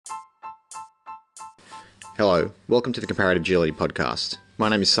Hello, welcome to the Comparative Agility Podcast. My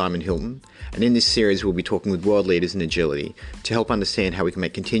name is Simon Hilton, and in this series we'll be talking with world leaders in agility to help understand how we can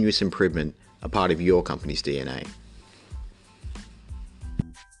make continuous improvement a part of your company's DNA.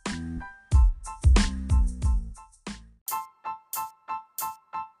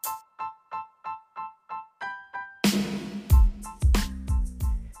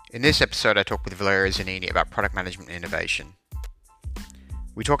 In this episode, I talk with Valerio Zanini about product management and innovation.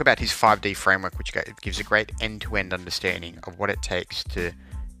 We talk about his 5D framework, which gives a great end-to-end understanding of what it takes to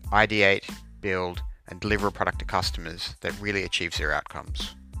ideate, build, and deliver a product to customers that really achieves their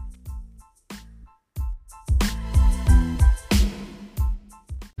outcomes.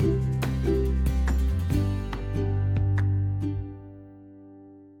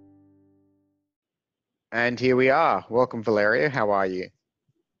 And here we are. Welcome, Valerio. How are you?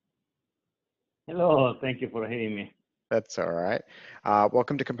 Hello, thank you for having me. That's all right.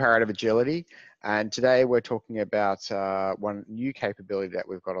 Welcome to Comparative Agility. And today we're talking about one new capability that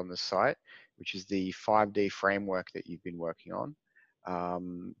we've got on the site, which is the 5D framework that you've been working on.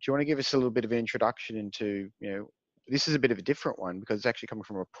 Do you want to give us a little bit of an introduction into, this is a bit of a different one because it's actually coming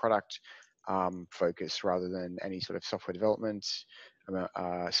from a product focus rather than any sort of software development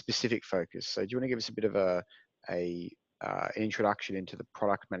specific focus. So do you want to give us a bit of an introduction into the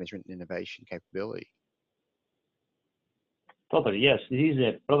product management and innovation capability? Totally, yes. This is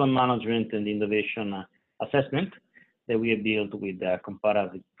a product management and innovation assessment that we have built with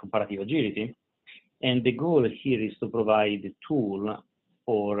comparative agility. And the goal here is to provide a tool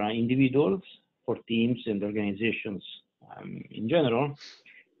for individuals, for teams and organizations in general,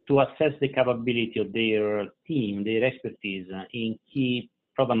 to assess the capability of their team, their expertise in key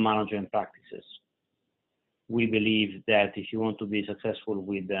product management practices. We believe that if you want to be successful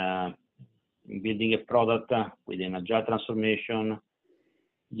with building a product with an agile transformation,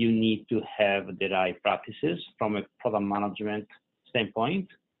 you need to have the right practices from a product management standpoint.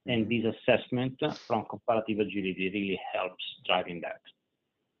 And this assessment from comparative agility really helps driving that.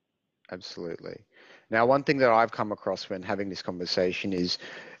 Absolutely. Now, one thing that I've come across when having this conversation is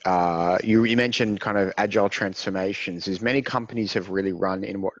you mentioned kind of agile transformations. Is many companies have really run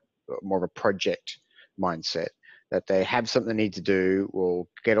in what more of a project mindset, that they have something they need to do, we'll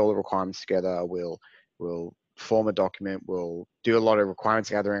get all the requirements together, we'll form a document, we'll do a lot of requirements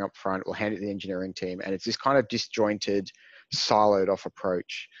gathering up front, we'll hand it to the engineering team, and it's this kind of disjointed, siloed off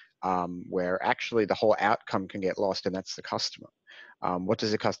approach where actually the whole outcome can get lost, and that's the customer. What does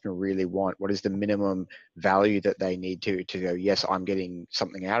the customer really want? What is the minimum value that they need to go, yes, I'm getting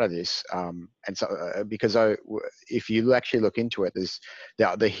something out of this? And so, because if you actually look into it, there's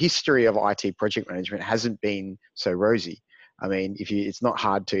the history of IT project management hasn't been so rosy. I mean, it's not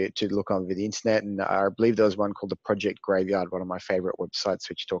hard to look over the internet, and I believe there was one called the Project Graveyard, one of my favorite websites,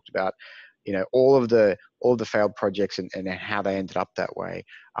 which talked about, all of the failed projects and how they ended up that way.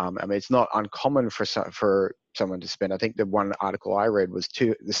 I mean, it's not uncommon for someone to spend. I think the one article I read was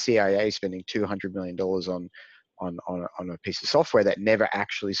the CIA spending $200 million on a piece of software that never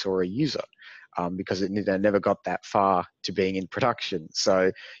actually saw a user because they never got that far to being in production.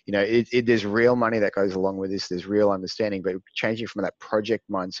 So, there's real money that goes along with this. There's real understanding, but changing from that project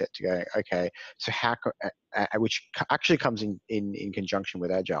mindset to going, okay, so which actually comes in conjunction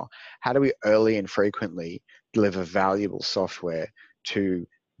with Agile. How do we early and frequently deliver valuable software to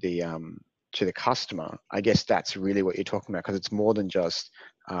the customer? I guess that's really what you're talking about, because it's more than just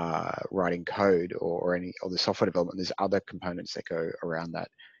writing code or the software development. There's other components that go around that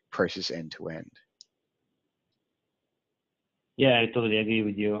process end to end. Yeah, I totally agree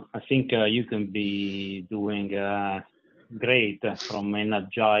with you. I think you can be doing great from an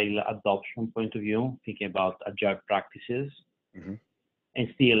agile adoption point of view, thinking about agile practices, and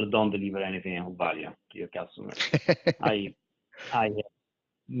still don't deliver anything of value to your customers. I have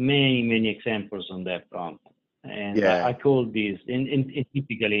many examples on that front. And I call this, and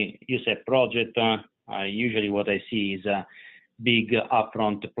typically you said project, usually what I see is big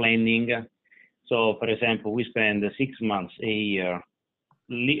upfront planning. So for example, we spend 6 months, a year,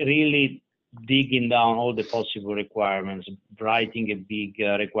 really digging down all the possible requirements, writing a big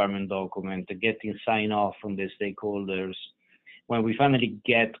requirement document, getting sign off from the stakeholders. When we finally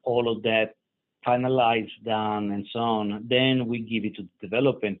get all of that finalized, done, and so on, then we give it to the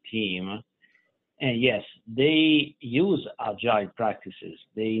development team. And yes, they use agile practices.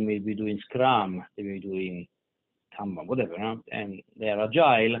 They may be doing Scrum, they may be doing Kanban, whatever, and they're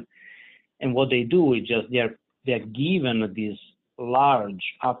agile. And what they do is just they're given this large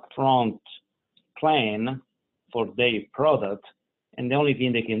upfront plan for their product, and the only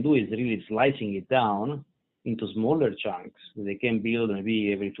thing they can do is really slicing it down into smaller chunks that they can build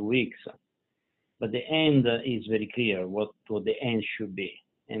maybe every 2 weeks. but the end is very clear what the end should be,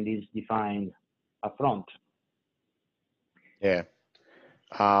 and is defined upfront. Yeah.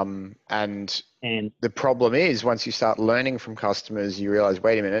 And the problem is, once you start learning from customers, you realize,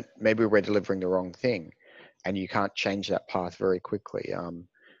 wait a minute, maybe we're delivering the wrong thing, and you can't change that path very quickly,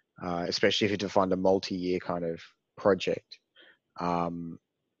 especially if you define a multi-year kind of project.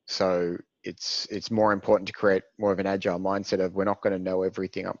 So it's more important to create more of an agile mindset of, we're not going to know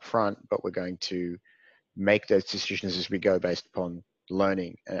everything up front, but we're going to make those decisions as we go based upon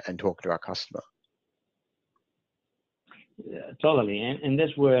learning and talking to our customer. Totally, and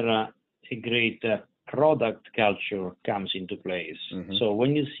that's where a great product culture comes into place. Mm-hmm. So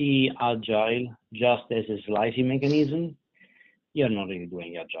when you see agile just as a slicing mechanism, you're not really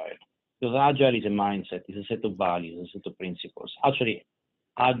doing agile. Because agile is a mindset, it's a set of values, a set of principles. Actually,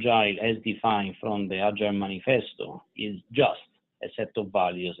 agile as defined from the Agile Manifesto is just a set of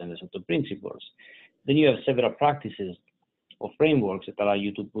values and a set of principles. Then you have several practices or frameworks that allow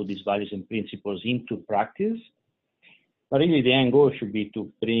you to put these values and principles into practice. But really, the end goal should be to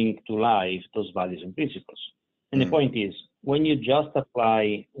bring to life those values and principles. And the point is, when you just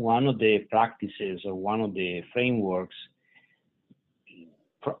apply one of the practices or one of the frameworks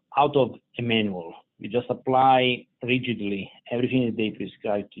out of a manual, you just apply rigidly everything that they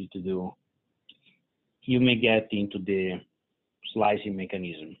prescribe you to do, you may get into the slicing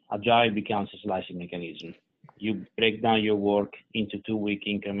mechanism. Agile becomes a slicing mechanism. You break down your work into 2-week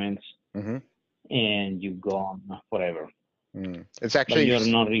increments, mm-hmm. and you go on forever. It's actually, but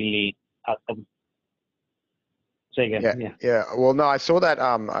you're not really say again. Yeah. Well, no, I saw that.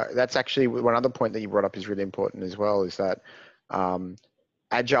 That's actually one other point that you brought up is really important as well, is that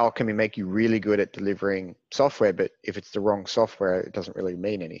agile can make you really good at delivering software, but if it's the wrong software, it doesn't really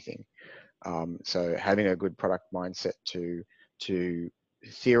mean anything. So having a good product mindset to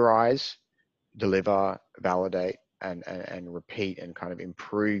theorize, deliver, validate, and repeat and kind of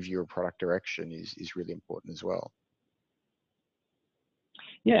improve your product direction is really important as well.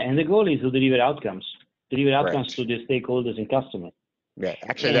 Yeah, and the goal is to deliver outcomes to the stakeholders and customers. Yeah,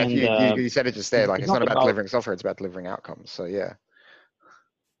 actually, you said it just there. Like, it's not about delivering software; it's about delivering outcomes. So yeah.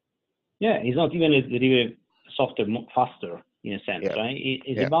 Yeah, it's not even delivering software faster in a sense, right?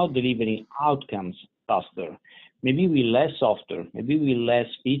 It's about delivering outcomes faster. Maybe with less software, maybe with less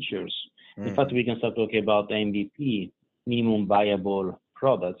features. In fact, we can start talking about MVP, minimum viable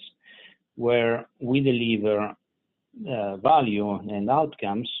products, where we deliver value and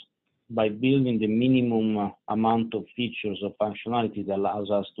outcomes by building the minimum amount of features or functionality that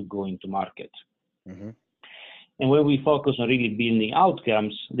allows us to go into market. Mm-hmm. And when we focus on really building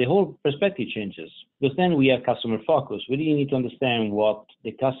outcomes, the whole perspective changes, because then we are customer focused. We really need to understand what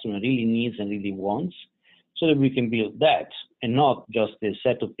the customer really needs and really wants, so that we can build that, and not just a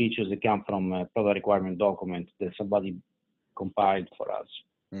set of features that come from a product requirement document that somebody compiled for us,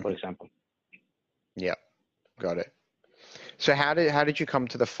 for example. Yeah, got it. So how did you come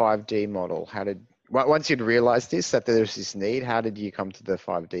to the 5D model? Once you'd realized that there's this need, how did you come to the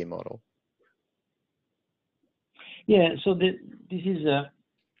 5D model? Yeah, so this is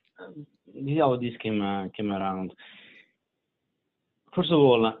how this came around. First of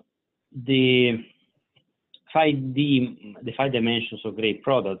all, the 5 dimensions of great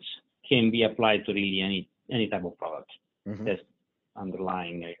products can be applied to really any type of product. Mm-hmm. That's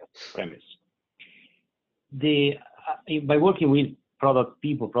underlying premise. By working with product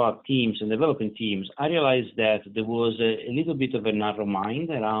people, product teams, and developing teams, I realized that there was a little bit of a narrow mind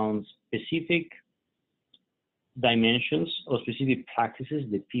around specific dimensions or specific practices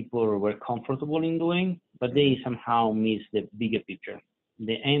that people were comfortable in doing, but they somehow miss the bigger picture,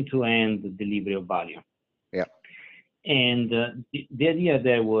 the end-to-end delivery of value. Yeah. And the idea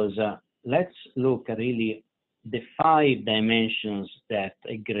there was, let's look at really the 5 dimensions that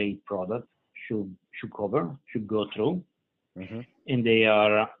a great product should go through. Mm-hmm. And they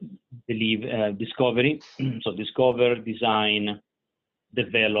are discovery, so discover, design,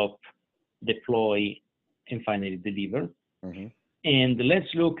 develop, deploy, and finally deliver. Mm-hmm. And let's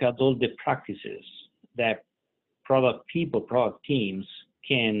look at all the practices that product people, product teams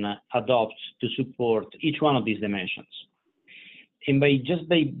can adopt to support each one of these dimensions. And by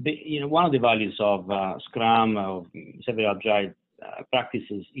one of the values of Scrum, of several agile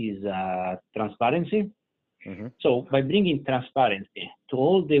practices, is transparency. Mm-hmm. So by bringing transparency to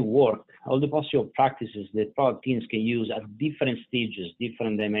all the work, all the possible practices that product teams can use at different stages,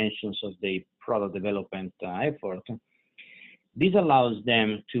 different dimensions of the product development effort, this allows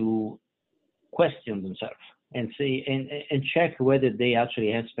them to question themselves and say and check whether they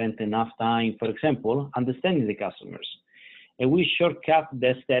actually have spent enough time, for example, understanding the customers, Have we shortcut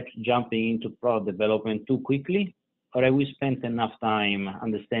that step jumping into product development too quickly, or have we spent enough time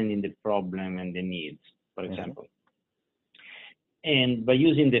understanding the problem and the needs, for example? And by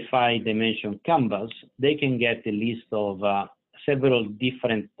using the 5-dimension canvas, they can get a list of several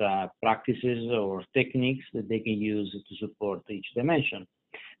different practices or techniques that they can use to support each dimension.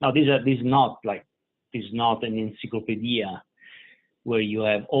 Now, this is not an encyclopedia where you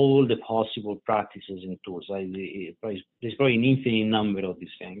have all the possible practices and tools. There's probably an infinite number of these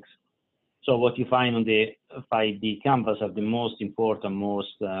things. So what you find on the 5D canvas are the most important,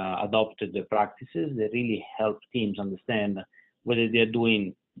 most adopted practices that really help teams understand whether they're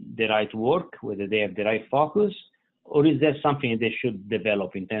doing the right work, whether they have the right focus, or is there something that they should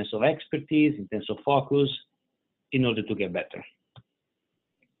develop in terms of expertise, in terms of focus, in order to get better.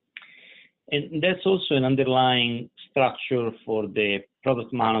 And that's also an underlying structure for the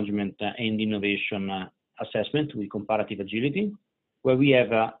product management and innovation assessment with comparative agility, where we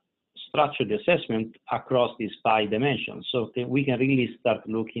have a structured assessment across these 5 dimensions. So that we can really start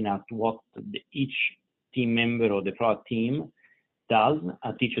looking at what each team member or the product team does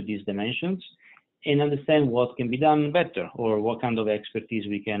at each of these dimensions and understand what can be done better or what kind of expertise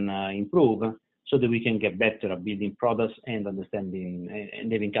we can improve so that we can get better at building products and understanding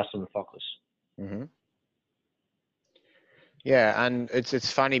and having customer focus. Yeah, and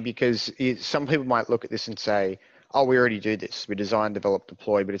it's funny because some people might look at this and say, oh, we already do this. We design, develop,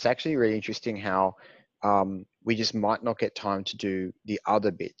 deploy, but it's actually really interesting how we just might not get time to do the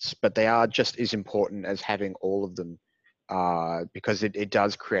other bits, but they are just as important as having all of them because it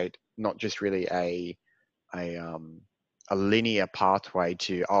does create not just really a linear pathway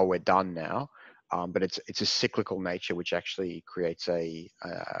to, oh, we're done now, but it's a cyclical nature which actually creates a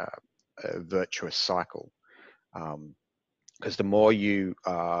virtuous cycle. Because the more you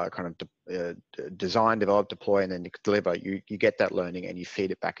kind of design, develop, deploy, and then deliver, you get that learning and you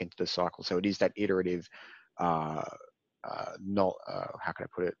feed it back into the cycle. So it is that iterative, how can I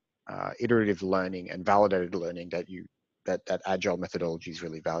put it, iterative learning and validated learning that that agile methodologies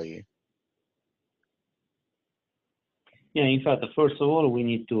really value. Yeah, in fact, first of all, we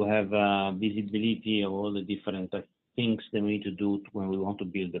need to have visibility of all the different things that we need to do when we want to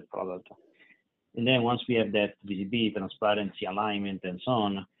build a product. And then once we have that visibility, transparency, alignment, and so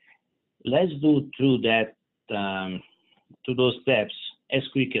on, let's do through that, to those steps as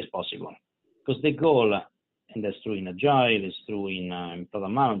quick as possible. Because the goal, and that's true in Agile, it's true in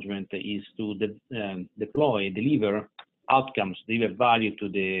product management, is to deploy, deliver outcomes, deliver value to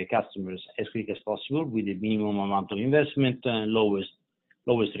the customers as quick as possible with the minimum amount of investment, lowest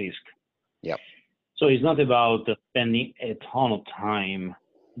risk. Yep. So it's not about spending a ton of time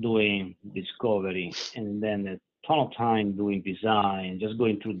doing discovery and then a ton of time doing design, just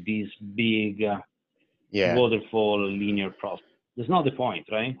going through this big waterfall linear process. That's not the point,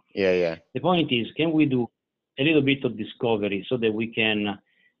 right? Yeah. The point is, can we do a little bit of discovery so that we can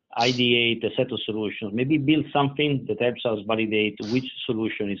ideate a set of solutions, maybe build something that helps us validate which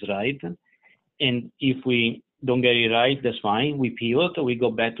solution is right. And if we don't get it right, that's fine. We pivot, we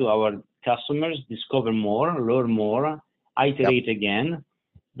go back to our customers, discover more, learn more, iterate again,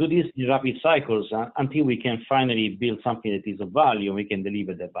 do these rapid cycles until we can finally build something that is of value and we can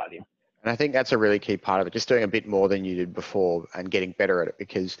deliver that value. And I think that's a really key part of it, just doing a bit more than you did before and getting better at it,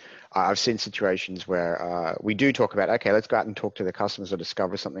 because I've seen situations where we do talk about, okay, let's go out and talk to the customers or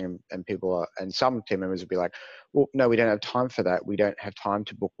discover something, and people and some team members will be like, well, no, we don't have time for that. We don't have time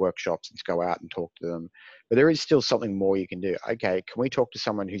to book workshops and to go out and talk to them. But there is still something more you can do. Okay, can we talk to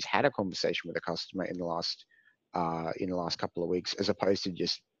someone who's had a conversation with a customer in the last couple of weeks, as opposed to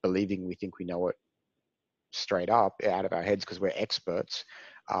just believing we think we know it straight up out of our heads because we're experts.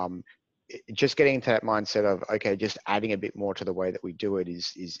 Just getting into that mindset of, okay, just adding a bit more to the way that we do it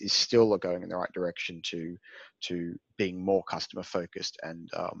is still going in the right direction to being more customer focused and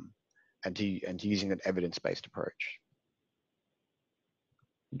to using an evidence-based approach.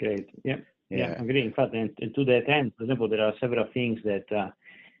 Great. Yeah, agree. In fact, and to that end, for example, there are several things that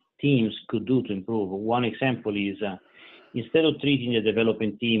teams could do to improve. One example is instead of treating the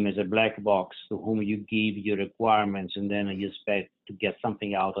development team as a black box to whom you give your requirements and then you expect to get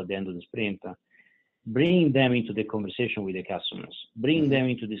something out at the end of the sprint, bring them into the conversation with the customers, bring them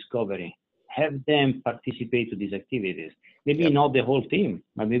into discovery, have them participate to these activities. Maybe not the whole team,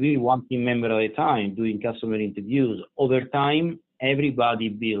 but maybe one team member at a time doing customer interviews. Over time, everybody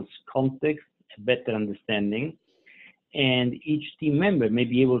builds context, a better understanding, and each team member may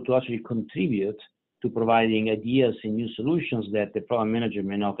be able to actually contribute to providing ideas and new solutions that the product manager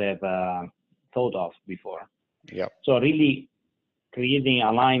may not have thought of before. Yep. So really creating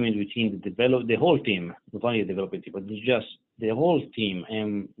alignment between the whole team, not only the development team, but just the whole team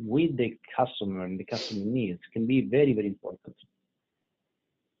and with the customer and the customer needs can be very, very important.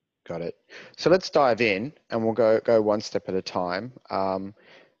 Got it. So let's dive in, and we'll go one step at a time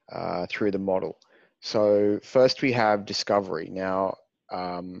through the model. So first we have discovery. Now,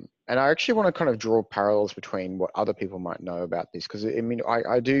 and I actually want to kind of draw parallels between what other people might know about this, because I mean,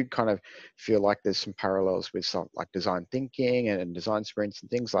 I do kind of feel like there's some parallels with some like design thinking and design sprints and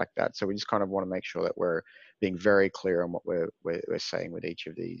things like that. So we just kind of want to make sure that we're being very clear on what we're saying with each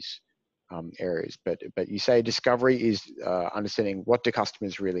of these areas. But you say discovery is understanding what do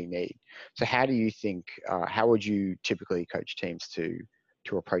customers really need. So how do you think, how would you typically coach teams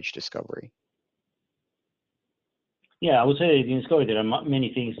to approach discovery? Yeah, I would say in discovery there are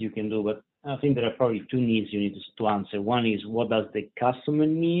many things you can do, but I think there are probably two needs you need to answer. One is what does the customer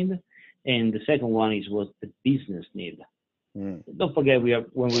need, and the second one is what the business need. Don't forget,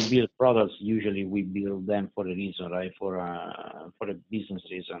 when we build products, usually we build them for a reason, right? For a business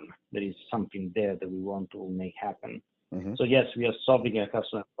reason. There is something there that we want to make happen. So yes, we are solving a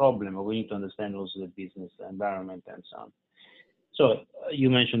customer problem, but we need to understand also the business environment and so on. So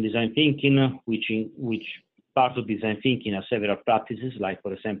you mentioned design thinking, which part of design thinking are several practices, like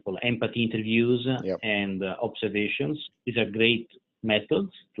for example, empathy interviews and observations. These are great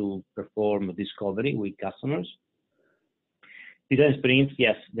methods to perform discovery with customers. Design sprints,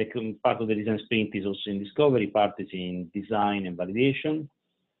 yes, part of the design sprint is also in discovery, part is in design and validation.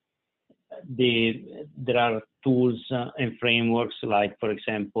 There are tools and frameworks like, for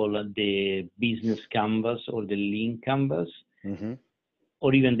example, the business canvas or the lean canvas,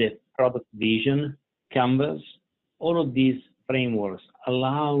 or even the product vision canvas. All of these frameworks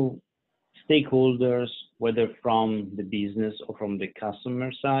allow stakeholders, whether from the business or from the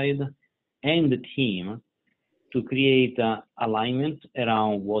customer side, and the team, to create alignment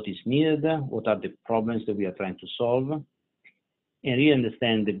around what is needed, what are the problems that we are trying to solve, and really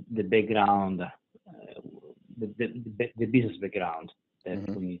understand the background, the business background that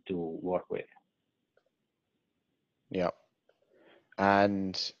we need to work with. Yeah.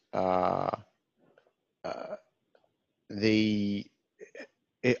 And the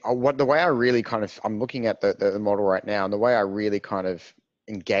way I really kind of, I'm looking at the model right now, and the way I really kind of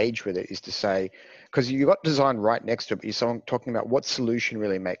engage with it is to say, because you got design right next to it, but you're talking about what solution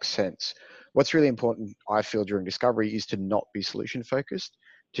really makes sense. What's really important, I feel, during discovery is to not be solution focused,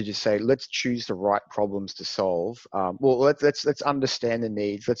 to just say, let's choose the right problems to solve. Well, let's understand the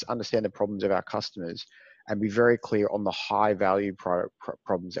needs, let's understand the problems of our customers, and be very clear on the high value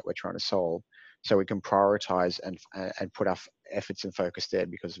problems that we're trying to solve, so we can prioritize and put our efforts and focus there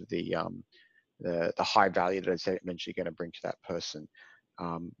because of the high value that it's eventually going to bring to that person.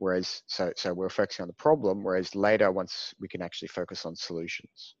 Whereas, so we're focusing on the problem, whereas later, once we can actually focus on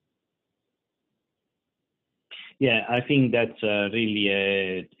solutions. Yeah, I think that's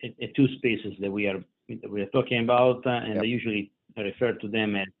really two spaces that we are talking about, and I usually refer to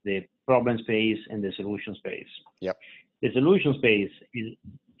them as the problem space and the solution space. Yep. The solution space is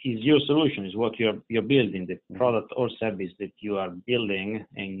your solution, is what you're building, the product or service that you are building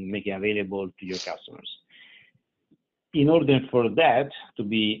and making available to your customers. In order for that to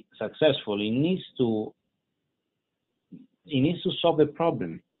be successful, it needs to solve a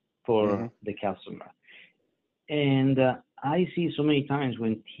problem for the customer. And I see so many times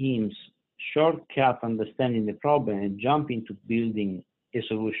when teams shortcut understanding the problem and jump into building a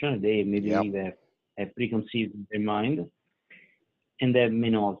solution, they maybe leave a preconceived in their mind, and that may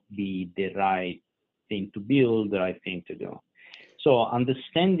not be the right thing to build, the right thing to do. So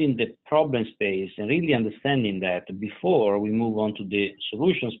understanding the problem space and really understanding that before we move on to the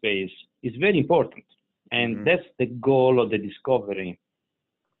solution space is very important. And that's the goal of the discovery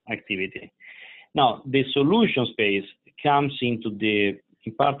activity. Now, the solution space comes into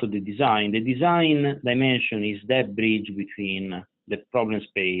in part of the design. The design dimension is that bridge between the problem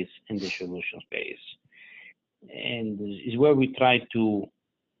space and the solution space. And is where we try to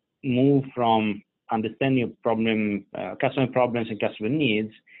move from understanding of customer problems and customer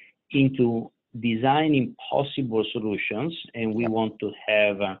needs into designing possible solutions. And we want to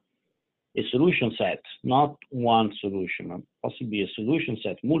have a solution set, not one solution, but possibly a solution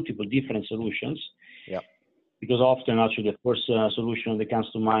set, multiple different solutions. Yeah. Because often actually the first solution that comes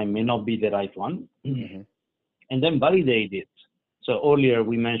to mind may not be the right one. And then validate it. So earlier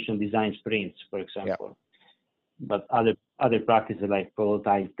we mentioned design sprints, for example. But other practices like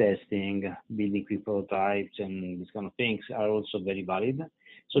prototype testing, building quick prototypes, and these kind of things are also very valid.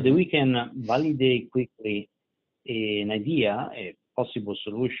 So that we can validate quickly an idea, a possible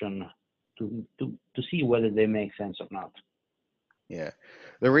solution, to see whether they make sense or not. Yeah.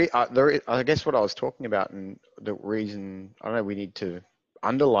 I guess what I was talking about, and the reason, I don't know, we need to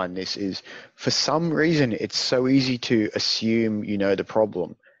underline this, is for some reason it's so easy to assume you know the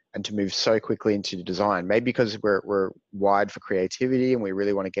problem and to move so quickly into the design. Maybe because we're wired for creativity and we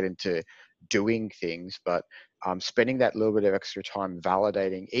really want to get into doing things, but spending that little bit of extra time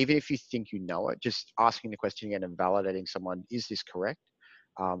validating, even if you think you know it, just asking the question again and validating someone, is this correct?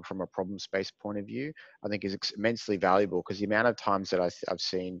 From a problem space point of view, I think is immensely valuable, because the amount of times that I've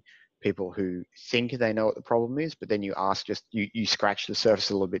seen people who think they know what the problem is, but then you ask, just you scratch the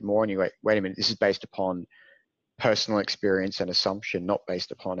surface a little bit more and you wait a minute, this is based upon personal experience and assumption, not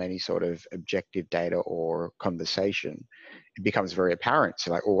based upon any sort of objective data or conversation. It becomes very apparent.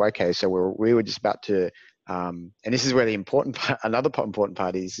 So like, oh, okay, so we were just about to, and this is where the important part, another important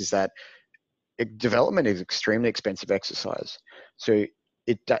part is that development is extremely expensive exercise. So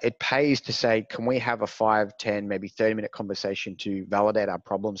it pays to say, can we have a 5, 10, maybe 30-minute conversation to validate our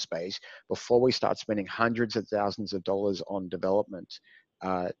problem space before we start spending hundreds of thousands of dollars on development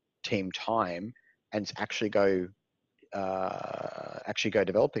team time and actually go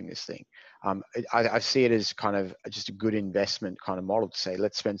developing this thing. I see it as kind of just a good investment kind of model to say,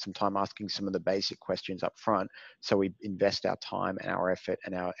 let's spend some time asking some of the basic questions up front, so we invest our time and our effort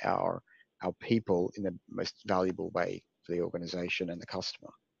and our people in the most valuable way for the organization and the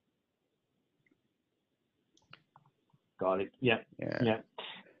customer. Got it. Yeah.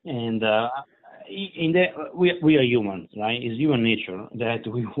 And we are humans, right? It's human nature that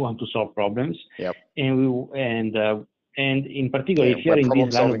we want to solve problems. Yep. And in particular, if you're in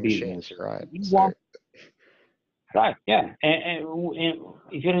this line of business, right? Right. Yeah. And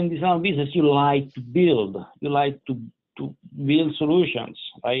if you're in this line of business, you like to build. You like to build solutions.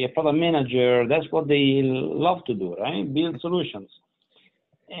 Right? A product manager, that's what they love to do, right? Build solutions.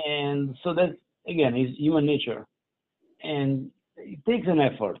 And so that, again, is human nature. And it takes an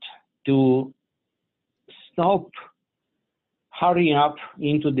effort to stop hurrying up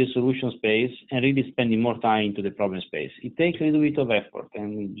into the solution space and really spending more time into the problem space. It takes a little bit of effort,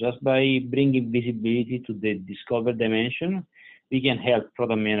 and just by bringing visibility to the discover dimension, we can help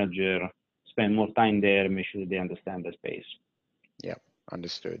product manager spend more time there, make sure they understand the space. Yeah,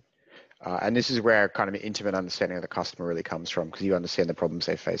 understood. And this is where kind of an intimate understanding of the customer really comes from, because you understand the problems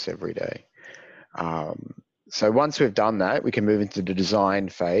they face every day. So once we've done that, we can move into the design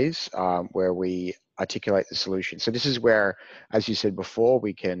phase, where we articulate the solution. So this is where, as you said before,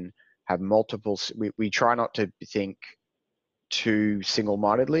 we can have multiple. We try not to think too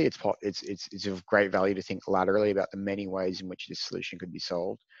single-mindedly. It's of great value to think laterally about the many ways in which this solution could be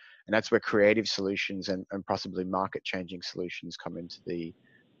solved, and that's where creative solutions and possibly market-changing solutions come into the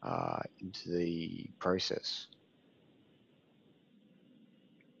process.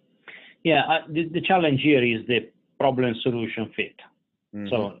 Yeah, the challenge here is the problem-solution fit. Mm-hmm.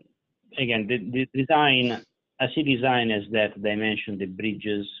 So again, the design, I see design as that dimension that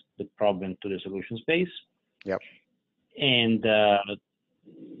bridges the problem to the solution space. Yep. And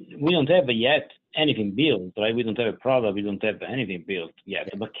we don't have yet anything built, right? We don't have a product, we don't have anything built yet.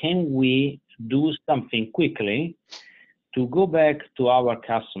 Yep. But can we do something quickly to go back to our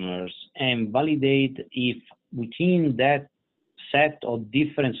customers and validate if within that set of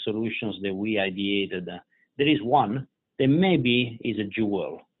different solutions that we ideated, there is one that maybe is a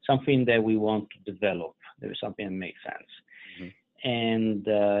jewel, something that we want to develop. There is something that makes sense. Mm-hmm.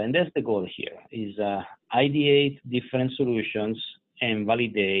 And that's the goal here, is ideate different solutions and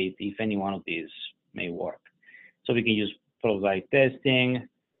validate if any one of these may work. So we can use prototype testing,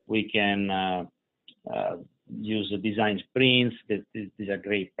 we can use the design sprints, these are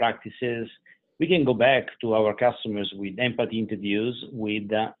great practices. We can go back to our customers with empathy interviews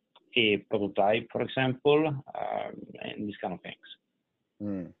with a prototype, for example, and these kind of things.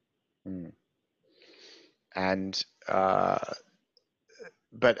 And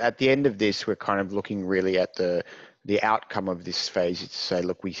but at the end of this, we're kind of looking really at the outcome of this phase. It's to say,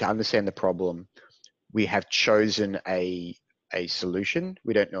 look, we understand the problem. We have chosen a solution.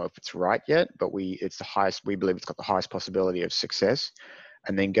 We don't know if it's right yet, but we believe it's got the highest possibility of success.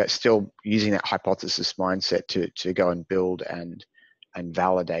 And then still using that hypothesis mindset to go and build and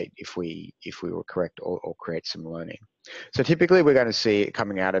validate if we were correct, or create some learning. So typically we're going to see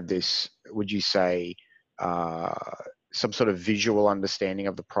coming out of this, would you say, some sort of visual understanding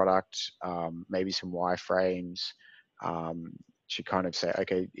of the product, maybe some wireframes, to kind of say,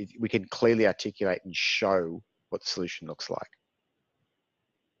 okay, we can clearly articulate and show what the solution looks like.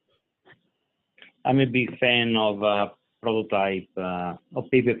 I'm a big fan of prototype, of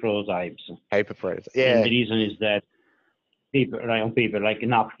paper prototypes. Paper prototypes, yeah. And the reason is that paper, right, on paper, like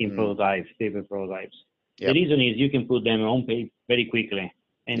napkin prototypes, paper prototypes. The reason is you can put them on page very quickly,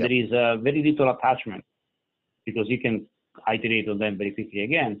 and there is very little attachment because you can iterate on them very quickly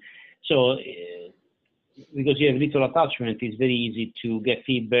again. So because you have little attachment, it's very easy to get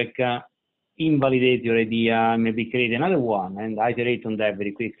feedback, invalidate your idea, maybe create another one and iterate on that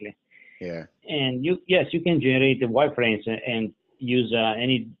very quickly. Yeah. And you can generate the wireframes and use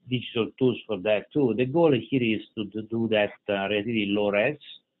any digital tools for that too. The goal here is to do that relatively low res.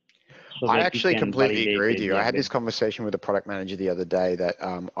 So I actually completely agree with you. I had this conversation with a product manager the other day that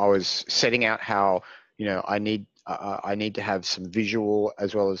I was setting out how, you know, I need to have some visual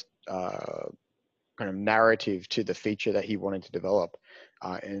as well as kind of narrative to the feature that he wanted to develop.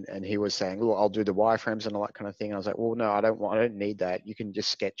 And he was saying, "Oh, I'll do the wireframes and all that kind of thing." And I was like, "Well, no, I don't need that. You can just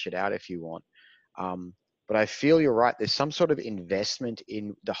sketch it out if you want." But I feel you're right. There's some sort of investment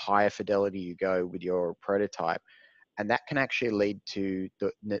in the higher fidelity you go with your prototype. And that can actually lead to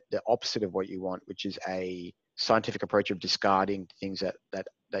the opposite of what you want, which is a scientific approach of discarding things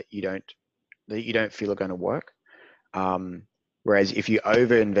that you don't feel are going to work. Whereas if you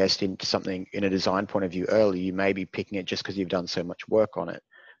overinvest into something in a design point of view early, you may be picking it just because you've done so much work on it,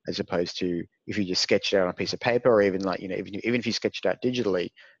 as opposed to if you just sketch it out on a piece of paper, or even like, you know, even if you sketch it out digitally,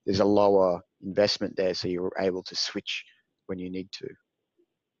 there's a lower investment there, so you're able to switch when you need to.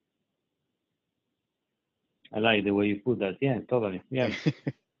 I like the way you put that. Yeah, totally. Yeah.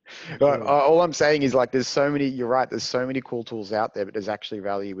 All I'm saying is, like, there's so many, you're right, there's so many cool tools out there, but there's actually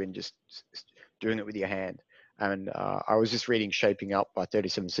value in just doing it with your hand. And I was just reading Shaping Up by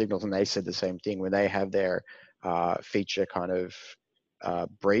 37 Signals, and they said the same thing. When they have their feature kind of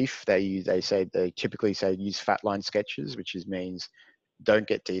brief, they typically say use fat line sketches, which means don't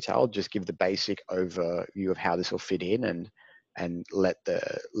get detailed, just give the basic overview of how this will fit in, and let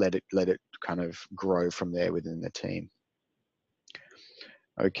it kind of grow from there within the team.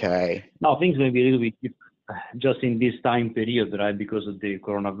 Okay. Now things may be a little bit just in this time period, right? Because of the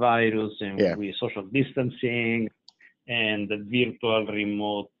coronavirus and with social distancing and the virtual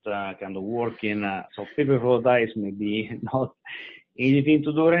remote kind of working. So paper prototypes may be not anything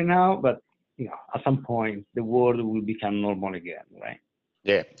to do right now, but you know, at some point the world will become normal again, right?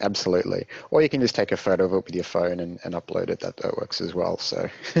 Yeah, absolutely. Or you can just take a photo of it with your phone and upload it. That works as well. So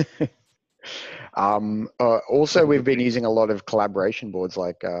also, we've been using a lot of collaboration boards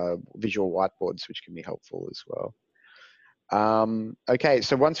like visual whiteboards, which can be helpful as well. Okay,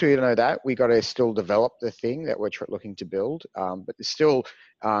 so once we know that, we got to still develop the thing that we're looking to build, but it's still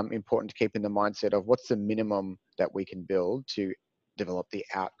important to keep in the mindset of what's the minimum that we can build to develop the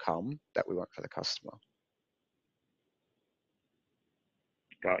outcome that we want for the customer.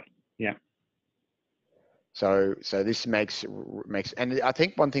 Got it. Yeah. So this makes, and I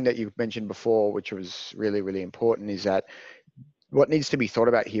think one thing that you mentioned before, which was really, really important, is that what needs to be thought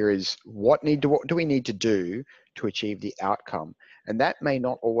about here is what do we need to do to achieve the outcome, and that may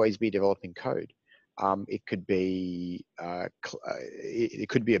not always be developing code. It could be it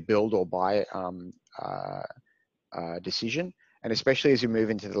could be a build or buy decision. And especially as we move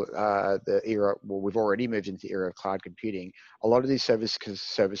into the era, well, we've already moved into the era of cloud computing. A lot of these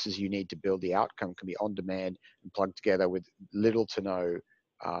services you need to build the outcome can be on demand and plugged together with little to no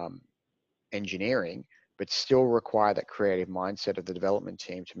engineering, but still require that creative mindset of the development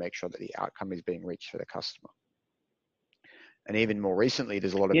team to make sure that the outcome is being reached for the customer. And even more recently,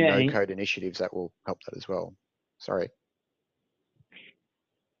 there's a lot of no-code initiatives that will help that as well. Sorry.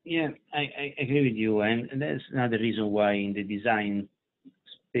 Yeah, I agree with you, and that's another reason why in the design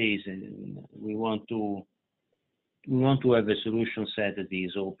space we want to have a solution set that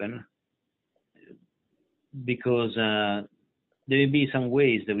is open, because there may be some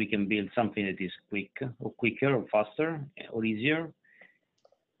ways that we can build something that is quicker or faster or easier,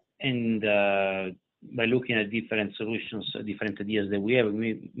 and by looking at different solutions, different ideas that we have,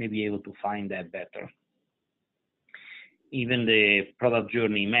 we may be able to find that better. Even the product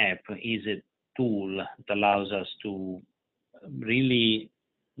journey map is a tool that allows us to really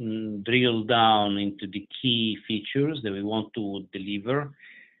drill down into the key features that we want to deliver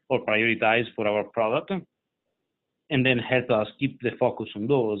or prioritize for our product, and then help us keep the focus on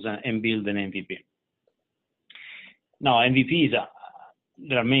those and build an MVP. Now, MVPs,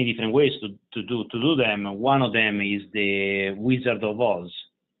 there are many different ways to do them. One of them is the Wizard of Oz.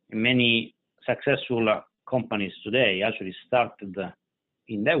 Many successful companies today actually started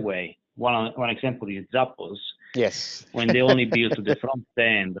in that way. One example is Zappos. Yes. When they only built the front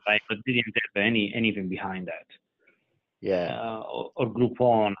end, right, but didn't have anything behind that. Yeah. Or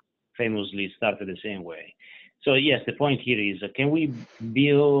Groupon famously started the same way. So yes, the point here is, can we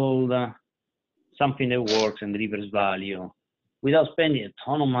build something that works and delivers value without spending a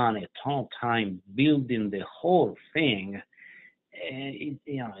ton of money, a ton of time building the whole thing.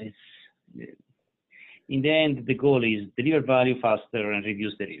 It's in the end, the goal is deliver value faster and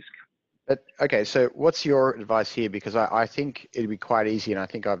reduce the risk. But, okay, so what's your advice here? Because I think it'd be quite easy, and I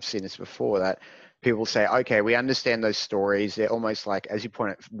think I've seen this before, that people say, okay, we understand those stories. They're almost like, as you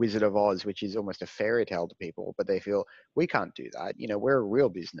point out, Wizard of Oz, which is almost a fairy tale to people, but they feel, we can't do that. We're a real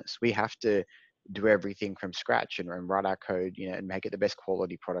business. We have to do everything from scratch and write our code, and make it the best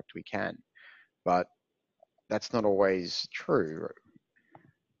quality product we can. But that's not always true.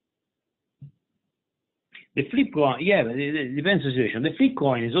 The flip coin, yeah, it depends on the situation. The flip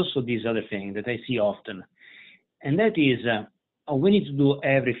coin is also this other thing that I see often, and that is, we need to do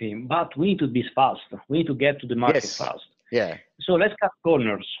everything, but we need to be fast. We need to get to the market fast. Yeah. So let's cut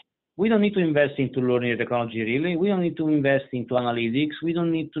corners. We don't need to invest into learning technology, really. We don't need to invest into analytics. We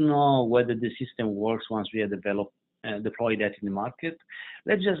don't need to know whether the system works once we have developed, deploy that in the market.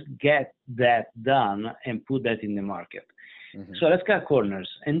 Let's just get that done and put that in the market. Mm-hmm. So let's cut corners.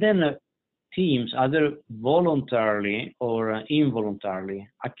 And then teams, either voluntarily or involuntarily,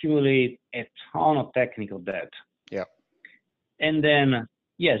 accumulate a ton of technical debt. Yeah. And then,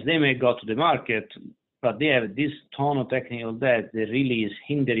 yes, they may go to the market, but they have this ton of technical debt that really is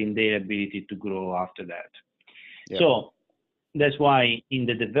hindering their ability to grow after that. Yeah. So that's why in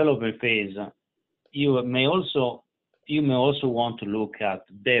the development phase, you may also want to look at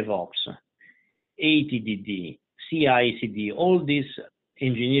DevOps, ATDD, CI/CD, all these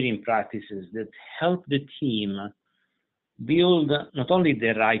engineering practices that help the team build not only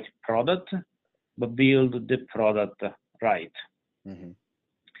the right product, but build the product right. Mm-hmm.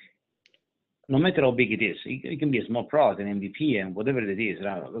 No matter how big it is, it can be a small product, an MVP, and whatever it is,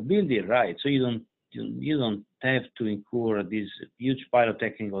 right? But build it right, so you don't have to incur this huge pile of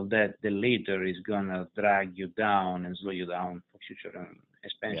technical debt that later is gonna drag you down and slow you down for future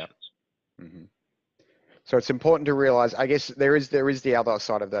expansions. Yeah. Mm-hmm. So it's important to realize, I guess there is the other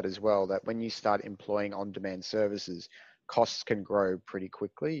side of that as well, that when you start employing on-demand services, costs can grow pretty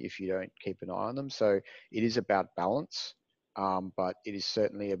quickly if you don't keep an eye on them. So it is about balance, but it is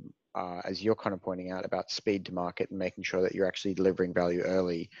certainly, as you're kind of pointing out, about speed to market and making sure that you're actually delivering value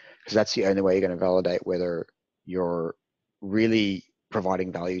early, because that's the only way you're going to validate whether you're really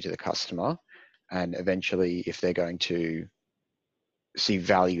providing value to the customer, and eventually if they're going to see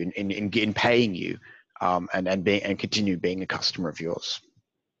value in paying you. And continue being a customer of yours.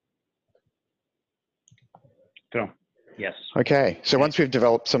 True. Yes. Okay. So once we've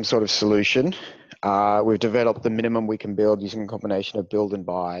developed some sort of solution, we've developed the minimum we can build using a combination of build and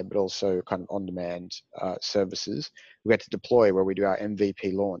buy, but also kind of on-demand services. We get to deploy, where we do our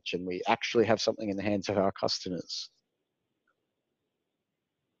MVP launch, and we actually have something in the hands of our customers.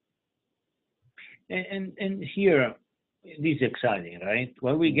 And here, this is exciting, right?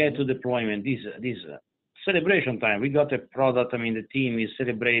 When we get to deployment, this celebration time. We got a product. I mean, the team is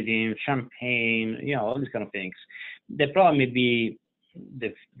celebrating, champagne, all these kind of things. The problem may be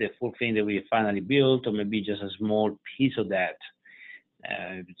the full thing that we finally built, or maybe just a small piece of that,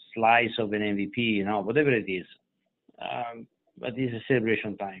 slice of an MVP, whatever it is. But this is a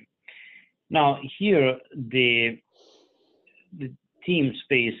celebration time. Now, here, the teams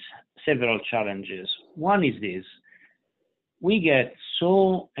face several challenges. One is this. We get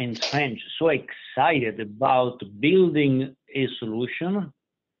so entrenched, so excited about building a solution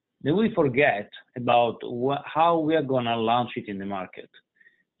that we forget about how we are going to launch it in the market.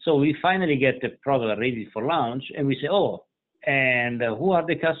 So we finally get the product ready for launch, and we say, oh, and who are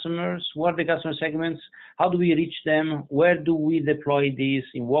the customers? Who are the customer segments? How do we reach them? Where do we deploy this?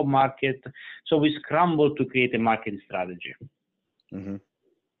 In what market? So we scramble to create a market strategy. Mm-hmm.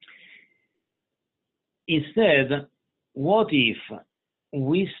 Instead, what if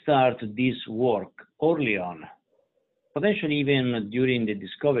we start this work early on, potentially even during the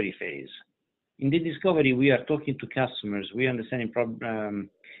discovery phase? In the discovery, we are talking to customers, we are understanding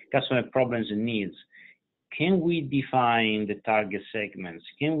customer problems and needs. Can we define the target segments?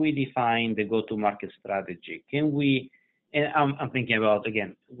 Can we define the go-to-market strategy? Can we, and I'm thinking about,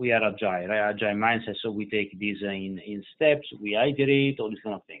 again, we are agile, right? Agile mindset, so we take these in steps, we iterate, all these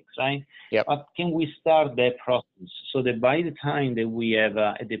kind of things, right? Yep. But can we start that process so that by the time that we have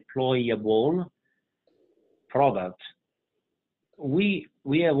a deployable product, we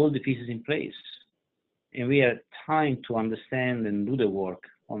have all the pieces in place, and we have time to understand and do the work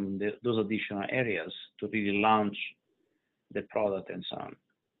on those additional areas to really launch the product and so on.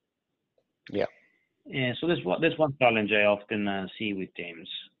 Yeah. And so that's one challenge I often see with teams.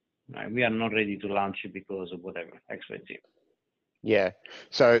 Right? We are not ready to launch it because of whatever, X, Y, Z. Yeah.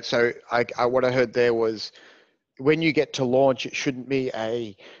 So what I heard there was, when you get to launch, it shouldn't be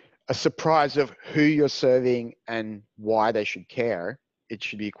a surprise of who you're serving and why they should care. It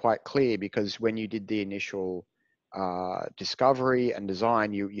should be quite clear, because when you did the initial discovery and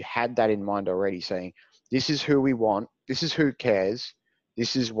design, you had that in mind already, saying, this is who we want, this is who cares,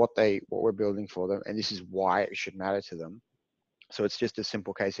 this is what we're building for them, and this is why it should matter to them. So it's just a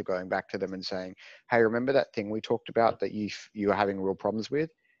simple case of going back to them and saying, hey, remember that thing we talked about that you are having real problems with?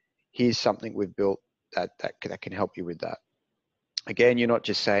 Here's something we've built that can help you with that. Again, you're not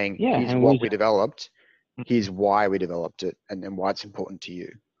just saying, here's what we developed, here's why we developed it, and why it's important to you.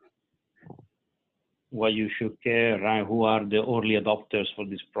 Why you should care, right? Who are the early adopters for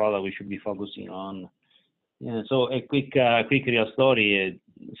this product we should be focusing on? Yeah, so a quick real story.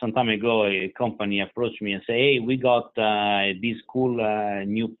 Some time ago, a company approached me and said, hey, we got this cool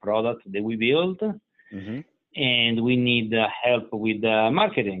new product that we built, and we need help with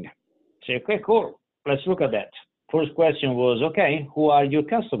marketing. I said, okay, cool. Let's look at that. First question was, okay, who are your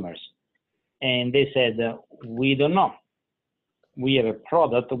customers? And they said, we don't know. We have a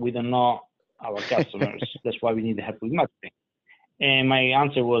product, we don't know our customers. That's why we need help with marketing. And my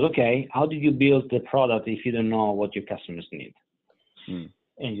answer was, okay, how did you build the product if you don't know what your customers need?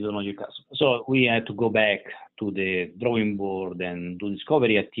 And you don't know your customers? So we had to go back to the drawing board and do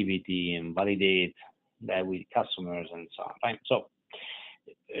discovery activity and validate that with customers and so on, right? So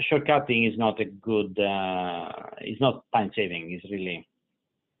shortcutting is not a good, it's not time saving, it's really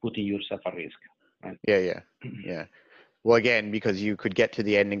putting yourself at risk, right? Yeah. Well, again, because you could get to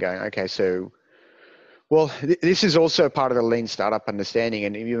the end and going, okay, so, well, this is also part of the lean startup understanding.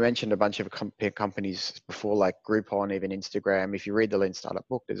 And you mentioned a bunch of companies before, like Groupon, even Instagram. If you read the lean startup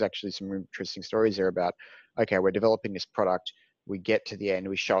book, there's actually some interesting stories there about, okay, we're developing this product. We get to the end,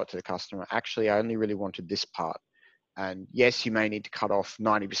 we show it to the customer. Actually, I only really wanted this part. And yes, you may need to cut off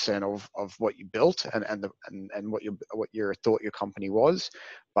 90% of what you built and what you thought your company was,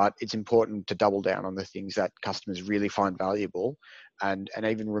 but it's important to double down on the things that customers really find valuable, and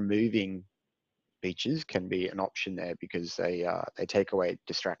even removing features can be an option there, because they take away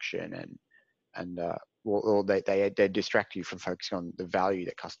distraction and they distract you from focusing on the value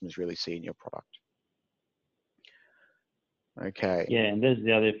that customers really see in your product. Okay. Yeah, and that's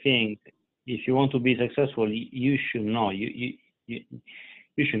the other thing. If you want to be successful, you should know you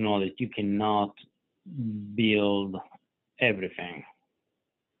should know that you cannot build everything.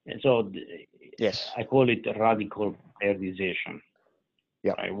 And so yes, I call it radical prioritization.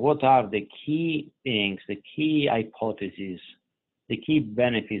 Yeah. Right? What are the key things, the key hypotheses, the key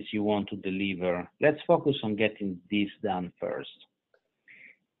benefits you want to deliver? Let's focus on getting this done first.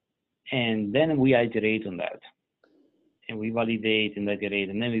 And then we iterate on that. And we validate and iterate,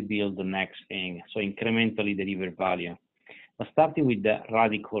 and then we build the next thing. So incrementally deliver value. But starting with the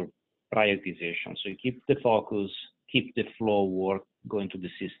radical prioritization. So you keep the focus, keep the flow work going to the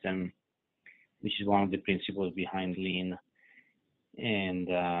system, which is one of the principles behind Lean. And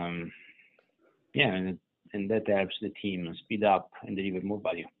and that helps the team speed up and deliver more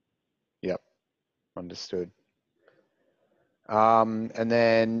value. Yep, understood. And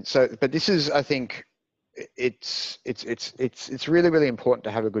then but this is, I think, it's really, really important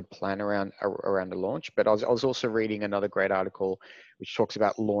to have a good plan around the launch. But I was also reading another great article which talks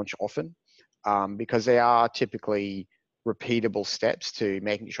about launch often, because they are typically repeatable steps to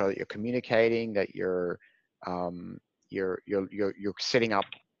making sure that you're communicating, that you're setting up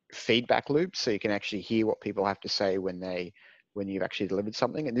feedback loops so you can actually hear what people have to say when you've actually delivered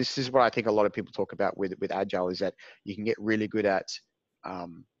something. And this is what I think a lot of people talk about with Agile, is that you can get really good at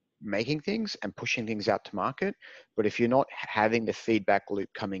making things and pushing things out to market. But if you're not having the feedback loop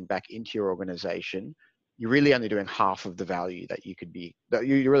coming back into your organization, you're really only doing half of the value that you could be.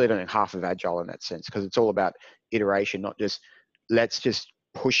 You're really doing half of Agile in that sense, because it's all about iteration, not just let's just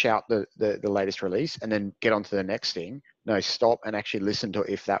push out the latest release and then get on to the next thing. No, stop and actually listen to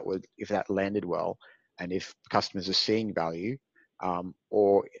if that landed well, and if customers are seeing value,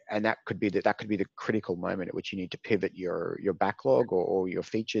 and that could be the critical moment at which you need to pivot your backlog or your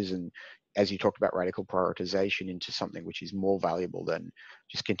features, and as you talked about, radical prioritization into something which is more valuable than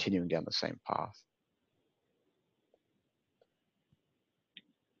just continuing down the same path.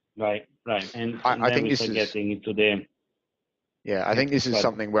 Right. And I think this is getting into the. Yeah, I think this is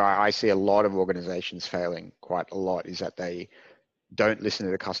something where I see a lot of organizations failing quite a lot, is that they don't listen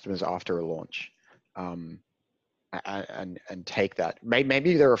to the customers after a launch, and take that.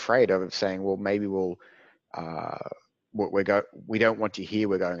 Maybe they're afraid of saying, well, maybe we don't want to hear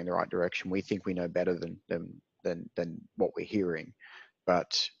we're going in the right direction. We think we know better than what we're hearing.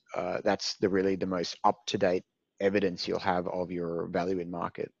 But that's really the most up-to-date evidence you'll have of your value in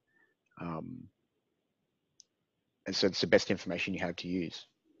market. And so it's the best information you have to use.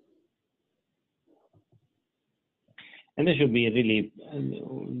 And there should be really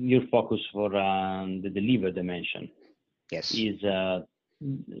your focus for the deliver dimension. Yes. Is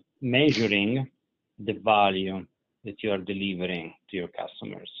measuring the value that you are delivering to your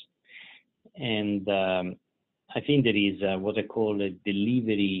customers. And I think there is what I call a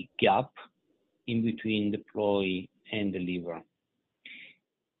delivery gap in between deploy and deliver.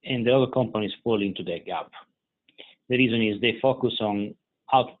 And the other companies fall into that gap. The reason is they focus on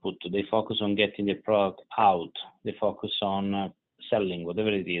output, they focus on getting the product out, they focus on selling whatever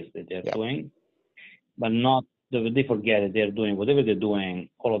it is that they're doing, but not, they forget that they're doing whatever they're doing,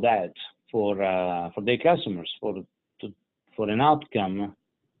 all of that for their customers, for an outcome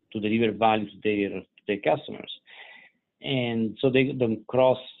to deliver value to their customers. And so they don't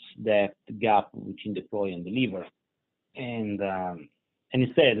cross that gap between deploy and deliver. And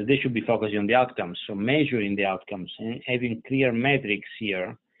instead, they should be focusing on the outcomes, so measuring the outcomes and having clear metrics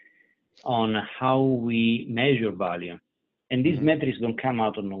here on how we measure value. And these metrics don't come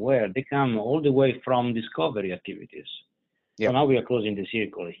out of nowhere. They come all the way from discovery activities. So now we are closing the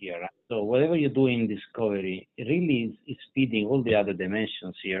circle here. So whatever you do in discovery, it really is feeding all the other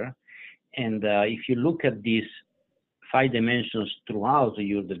dimensions here. And if you look at these 5 dimensions throughout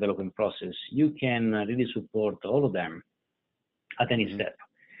your development process, you can really support all of them at any step.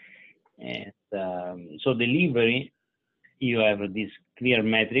 And so delivery, you have these clear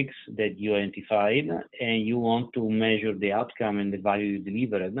metrics that you identified, and you want to measure the outcome and the value you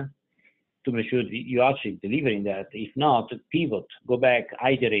delivered to make sure that you're actually delivering that. If not, pivot, go back,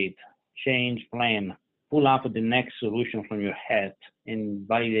 iterate, change, plan, pull up the next solution from your hat and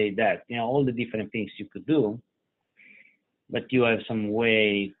validate that. You know, all the different things you could do, but you have some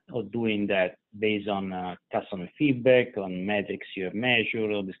way of doing that based on customer feedback, on metrics you have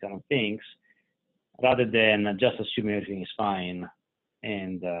measured, all these kind of things, rather than just assuming everything is fine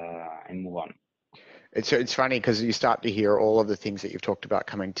and move on. It's funny because you start to hear all of the things that you've talked about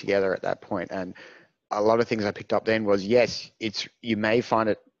coming together at that point, and a lot of things I picked up then was, yes, you may find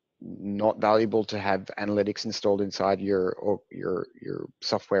it not valuable to have analytics installed inside your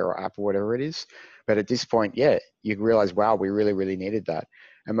software or app or whatever it is, but at this point, yeah, you realize, wow, we really, really needed that.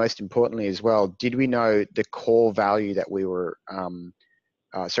 And most importantly as well, did we know the core value that we were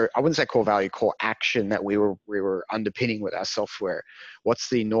so I wouldn't say core value, core action that we were underpinning with our software? What's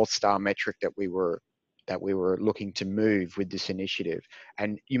the North Star metric that we were looking to move with this initiative?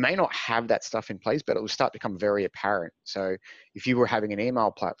 And you may not have that stuff in place, but it will start to become very apparent. So if you were having an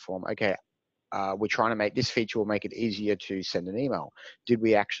email platform, okay, we're trying to make this feature will make it easier to send an email. Did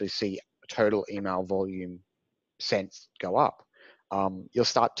we actually see total email volume sent go up? You'll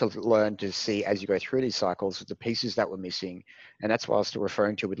start to learn to see as you go through these cycles the pieces that were missing. And that's what I was still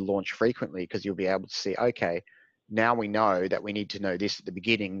referring to with launch frequently, because you'll be able to see, okay, now we know that we need to know this at the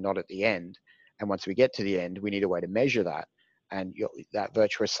beginning, not at the end. And once we get to the end, we need a way to measure that. And that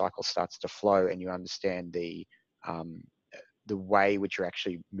virtuous cycle starts to flow, and you understand the way which you're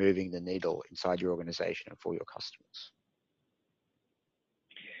actually moving the needle inside your organization and for your customers.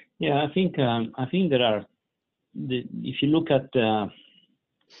 Yeah, I think there are, if you look at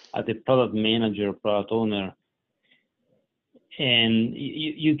the product manager, product owner, and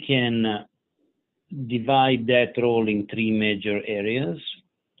you can divide that role in 3 major areas.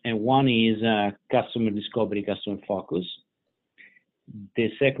 And one is customer discovery, customer focus.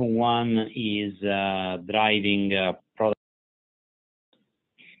 The second one is driving product.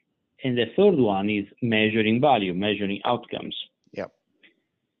 And the third one is measuring value, measuring outcomes. Yep.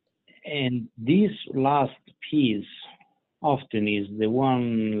 And this last piece often is the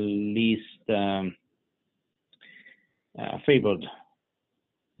one least favored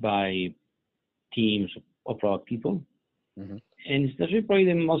by teams of product people. Mm-hmm. And it's actually probably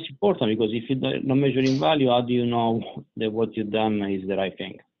the most important, because if you're not measuring value, how do you know that what you've done is the right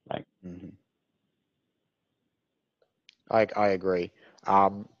thing? Right? Mm-hmm. I agree.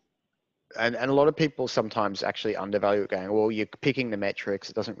 And a lot of people sometimes actually undervalue it, going, well, you're picking the metrics,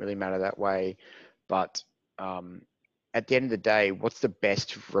 it doesn't really matter that way. But at the end of the day, what's the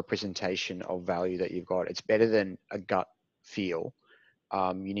best representation of value that you've got? It's better than a gut feel.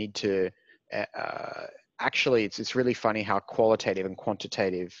 You need to actually, it's really funny how qualitative and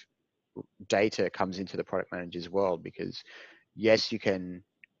quantitative data comes into the product manager's world, because yes,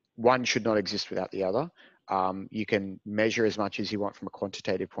 one should not exist without the other. You can measure as much as you want from a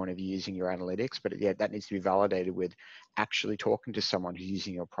quantitative point of view using your analytics, but yeah, that needs to be validated with actually talking to someone who's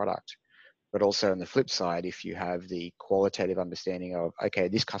using your product. But also on the flip side, if you have the qualitative understanding of, okay,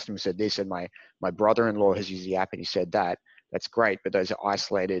 this customer said this, and my brother-in-law has used the app and he said that, that's great, but those are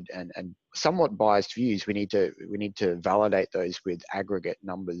isolated and somewhat biased views. We need to validate those with aggregate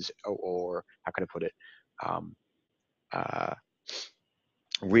numbers, or how can I put it,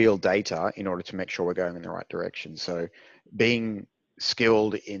 real data, in order to make sure we're going in the right direction. So being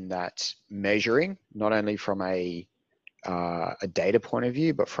skilled in that measuring, not only from a data point of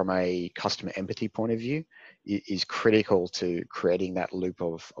view, but from a customer empathy point of view, is critical to creating that loop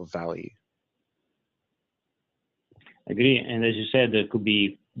of value. Agree. And as you said, there could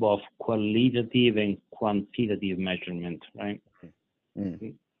be both qualitative and quantitative measurement, right?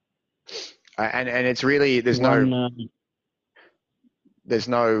 Mm. And it's really, there's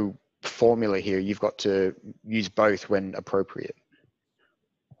no formula here. You've got to use both when appropriate.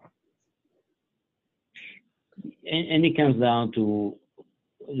 And it comes down to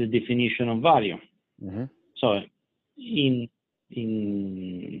the definition of value. Mm-hmm. So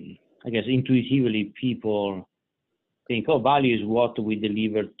I guess intuitively people think, oh, value is what we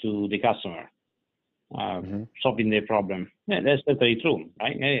deliver to the customer, solving their problem. Yeah, that's totally true,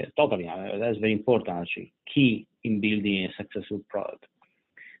 right? Yeah, totally. That's very important, actually. Key in building a successful product.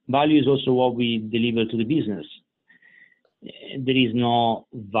 Value is also what we deliver to the business. There is no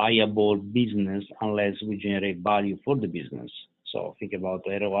viable business unless we generate value for the business. So think about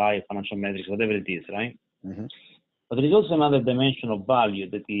ROI, financial metrics, whatever it is, right? Mm-hmm. But there is also another dimension of value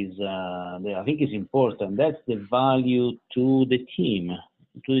that is, that I think is important. That's the value to the team,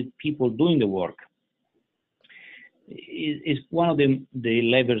 to the people doing the work. It's one of the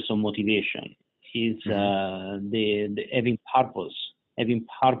levels of motivation. Is the having purpose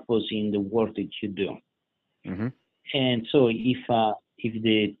in the work that you do. Mm-hmm. And so if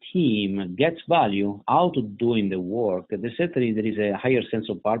the team gets value out of doing the work, certainly there is a higher sense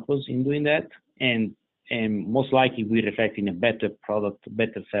of purpose in doing that, and most likely we reflect in a better product,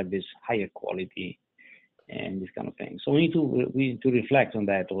 better service, higher quality, and this kind of thing. So we need to reflect on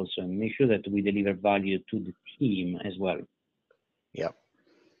that also and make sure that we deliver value to the team as well. Yep.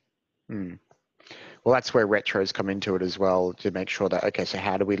 Mm. Well, that's where retros come into it as well, to make sure that, okay, so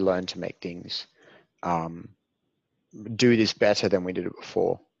how do we learn to make things do this better than we did it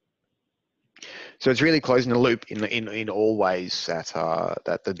before? So it's really closing the loop in all ways that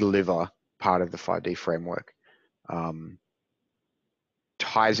the deliver part of the 5D framework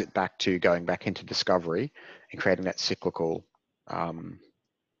ties it back to going back into discovery and creating that cyclical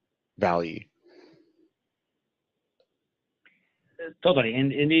value. Totally, and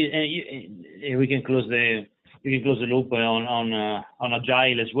we can close the loop on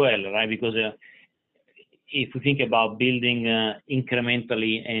agile as well, right? Because if we think about building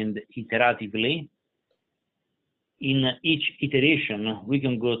incrementally and iteratively, in each iteration we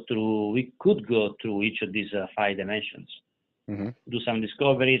could go through each of these 5 dimensions. Mm-hmm. Do some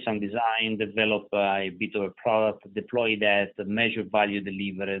discovery, some design, develop a bit of a product, deploy that, measure value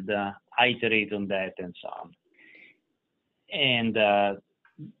delivered, iterate on that, and so on. And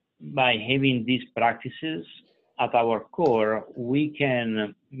by having these practices at our core, we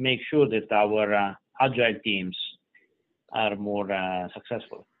can make sure that our agile teams are more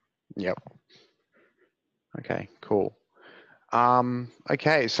successful. Yep. Okay, cool.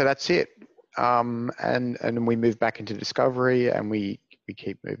 Okay, so that's it. And we move back into discovery, and we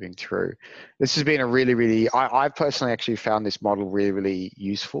keep moving through. This has been a really, I've personally actually found this model really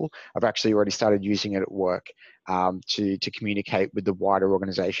useful. I've actually already started using it at work to communicate with the wider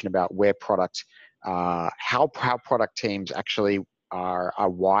organization about where product, how product teams actually are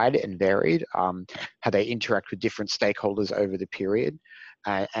wide and varied, how they interact with different stakeholders over the period,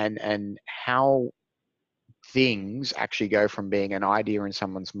 and how things actually go from being an idea in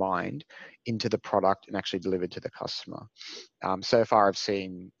someone's mind into the product and actually delivered to the customer. So far I've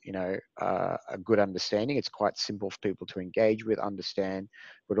seen, a good understanding. It's quite simple for people to engage with, understand,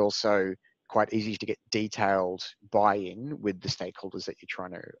 but also quite easy to get detailed buy-in with the stakeholders that you're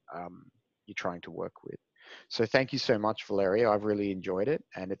trying to work with. So thank you so much, Valerio. I've really enjoyed it,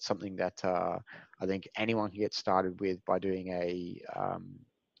 and it's something that I think anyone can get started with by doing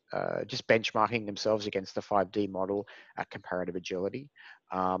just benchmarking themselves against the 5D model at comparative agility,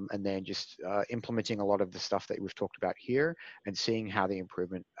 and then just implementing a lot of the stuff that we've talked about here and seeing how the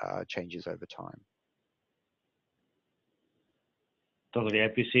improvement changes over time. Totally, I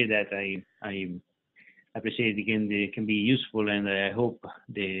appreciate that. I appreciate it can be useful, and I hope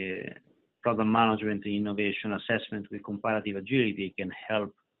the product management and innovation assessment with comparative agility can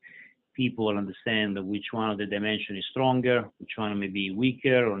help people understand which one of the dimensions is stronger, which one may be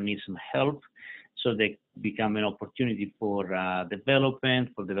weaker or needs some help, so they become an opportunity for development,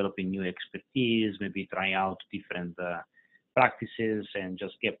 for developing new expertise, maybe try out different practices, and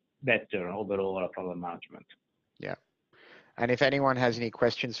just get better overall product management. Yeah. And if anyone has any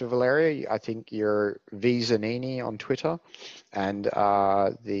questions for Valerio, I think you're Visanini on Twitter, and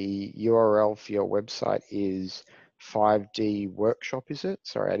the URL for your website is 5D Workshop, is it?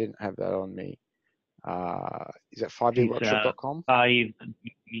 Sorry, I didn't have that on me. Is it 5dworkshop.com?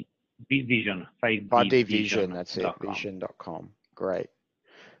 5Vision. 5D Vision, that's it, vision.com. Great.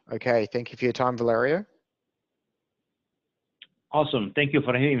 Okay, thank you for your time, Valerio. Awesome. Thank you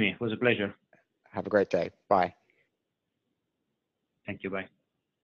for having me. It was a pleasure. Have a great day. Bye. Thank you. Bye.